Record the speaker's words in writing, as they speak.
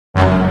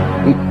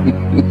Wanna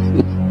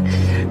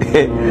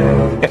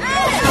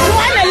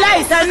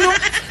lie, Sanu?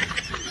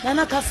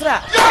 Nana Kafra.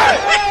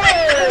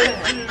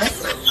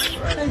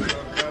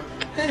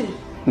 Hey.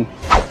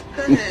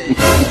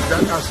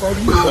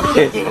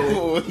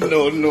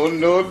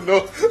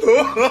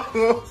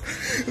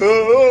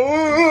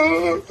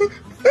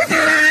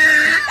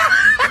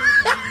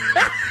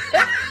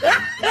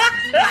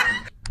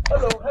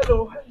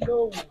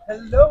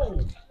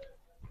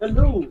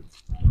 No.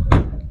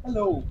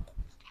 Hello.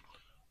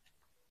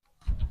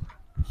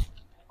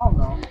 Oh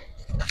no.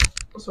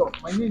 What's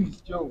up? My name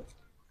is Joe.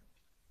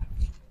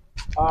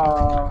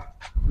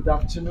 Good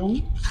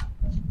afternoon.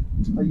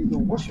 How you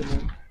doing? What's your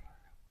name?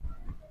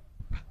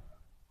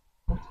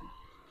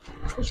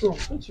 What's wrong?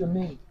 What's your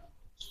name?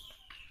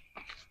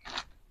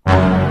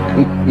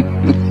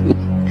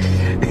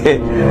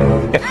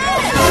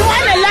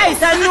 Wanna lie,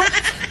 Sanu?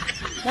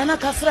 Nana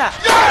Kafra.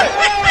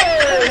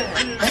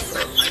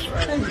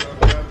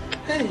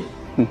 Hey.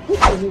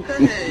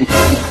 No.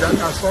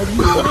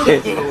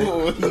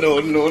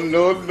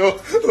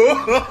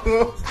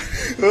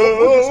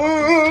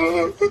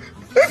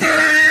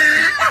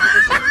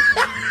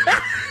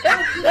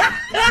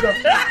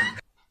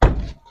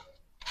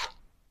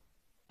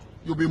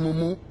 You be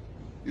mumu.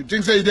 You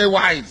think say they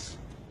wise.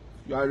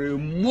 You are a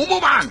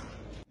mumu man.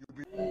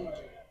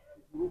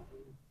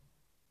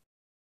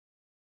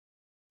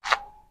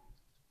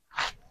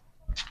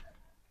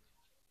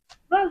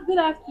 Bros, good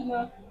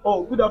afternoon.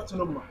 Oh, good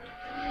afternoon, ma.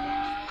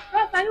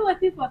 Bros, are you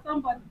waiting for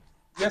somebody?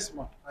 Yes,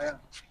 ma. I am.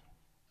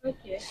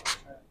 Okay.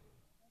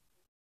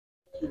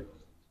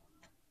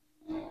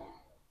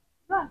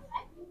 Bros,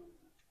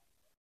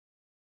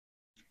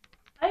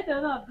 I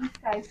don't know if this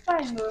guy is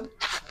fine, no?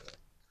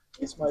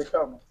 It's my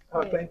car, ma.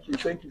 Oh, thank you.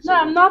 So No,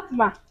 I'm not,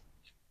 ma.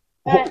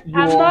 Oh,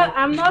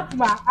 I'm not,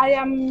 ma.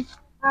 I'm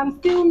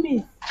still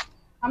miss.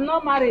 I'm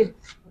not married.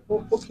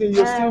 Oh, okay,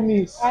 you're still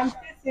miss. I'm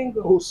still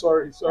single. Oh,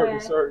 sorry.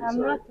 I'm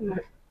not, ma.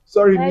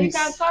 Sorry, You miss.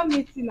 can call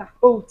me Tina.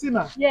 Oh,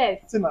 Tina.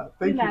 Yes. Tina,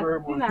 thank you very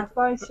much. Tina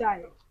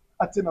Sunshine.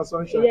 Tina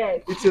Sunshine.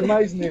 Yes. It's a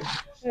nice name.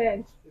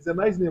 Yes. It's a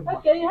nice name, ma.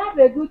 Okay, you have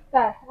a good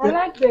car. I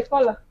like the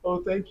color.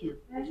 Oh, thank you.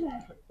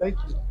 Thank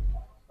you.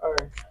 All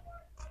right.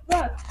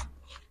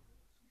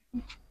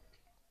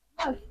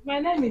 Bros, my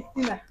name is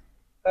Tina.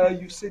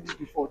 You said it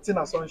before.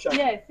 Tina Sunshine.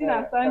 Yes,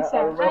 Tina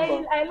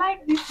Sunshine. I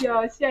like this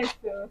your shirt,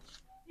 so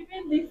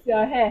even this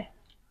your hair.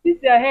 This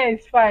your hair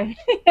is fine.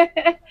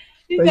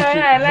 This your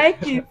hair, I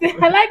like it.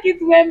 I like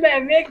it when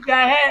men make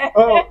their hair.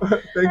 Oh,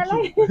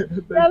 thank you.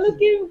 They're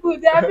looking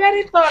good. They are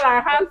very tall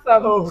and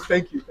handsome. Oh,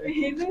 thank you.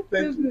 He looks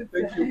Thank too you. good.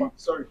 Thank you, ma.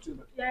 Sorry,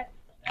 Tina. Yeah.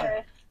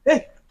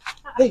 Hey.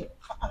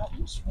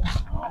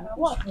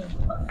 What?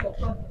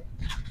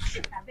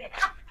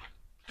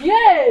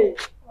 Yay!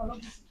 What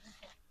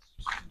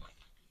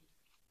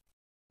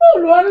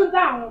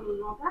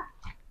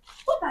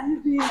are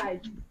you doing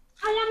like this?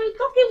 I am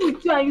talking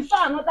with you and you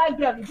saw another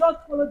girl. You just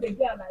follow the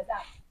girl like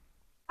that.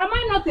 Am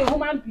I not a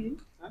human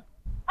being? Huh?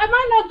 Am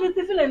I not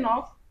beautiful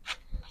enough?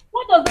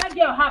 What does that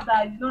girl have that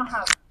I do not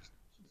have?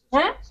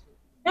 Huh?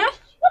 Huh?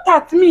 Look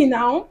at me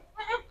now.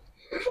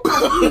 Look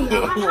at me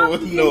now.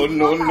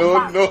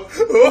 No.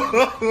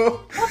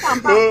 What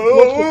am I?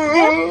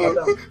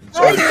 Madam,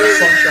 sorry,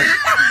 Sunshine.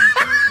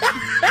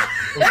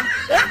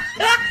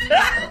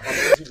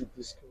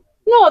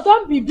 No,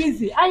 don't be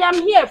busy. I am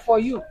here for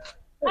you.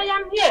 I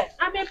am here.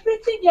 I'm a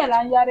pretty girl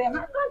and you are a man.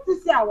 Can't you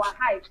see our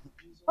height?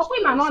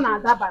 Okay, man, on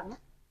Adaba.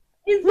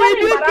 It's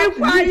very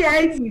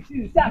embarrassing with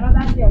you. See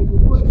another girl you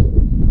go.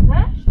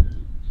 Huh?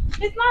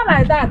 It's not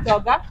like that,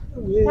 Oga.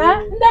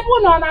 Huh?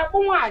 Ndebu no na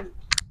kumwani.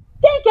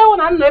 Think you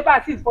want to know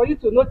about it for you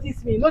to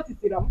notice me. Notice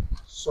it.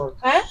 Sorry.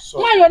 Eh?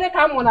 Why you dey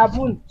come on a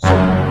boon?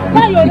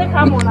 Why you dey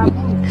come on a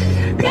boon?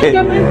 Think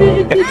you mean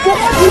it is so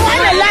much.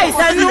 Wanna lie,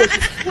 Sanu?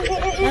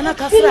 Nana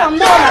Kafra. I'm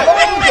not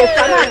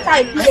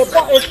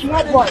a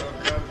small boy.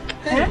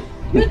 Eh?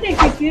 You think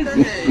it's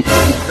easy?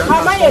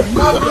 Am I a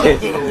small boy?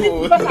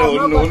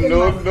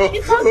 No.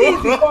 It's not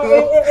easy for a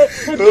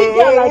big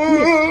girl like me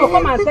to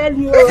come and tell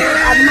you,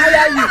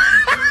 admire you.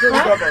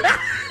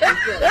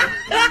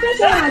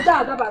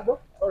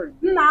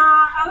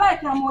 Nah, I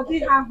like your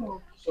body.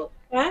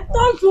 Eh?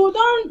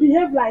 Don't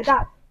behave like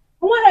that.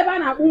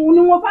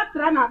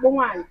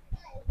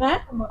 Eh?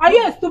 Are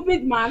you a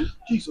stupid man?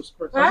 Jesus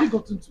Christ, Huh? have you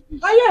gotten to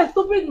this? Are you a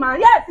stupid man?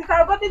 Yes, if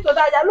I got into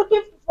that, you're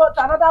looking for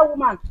another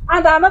woman,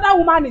 and another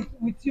woman is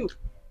with you.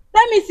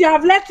 That means you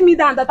have let me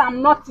down, that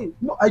I'm nothing.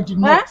 No, I did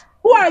not. Eh?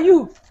 Who are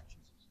you?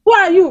 Who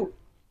are you?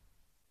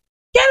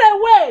 Get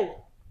away!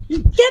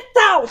 Get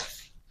out!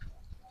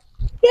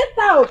 Get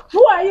out!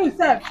 Who are you,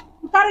 sir?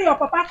 You carry your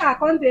papa car,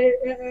 come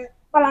the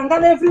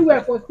palangana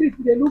everywhere for street,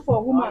 they look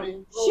for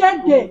woman.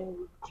 Shege!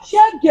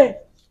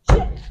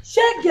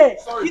 Idiot!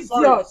 Sorry.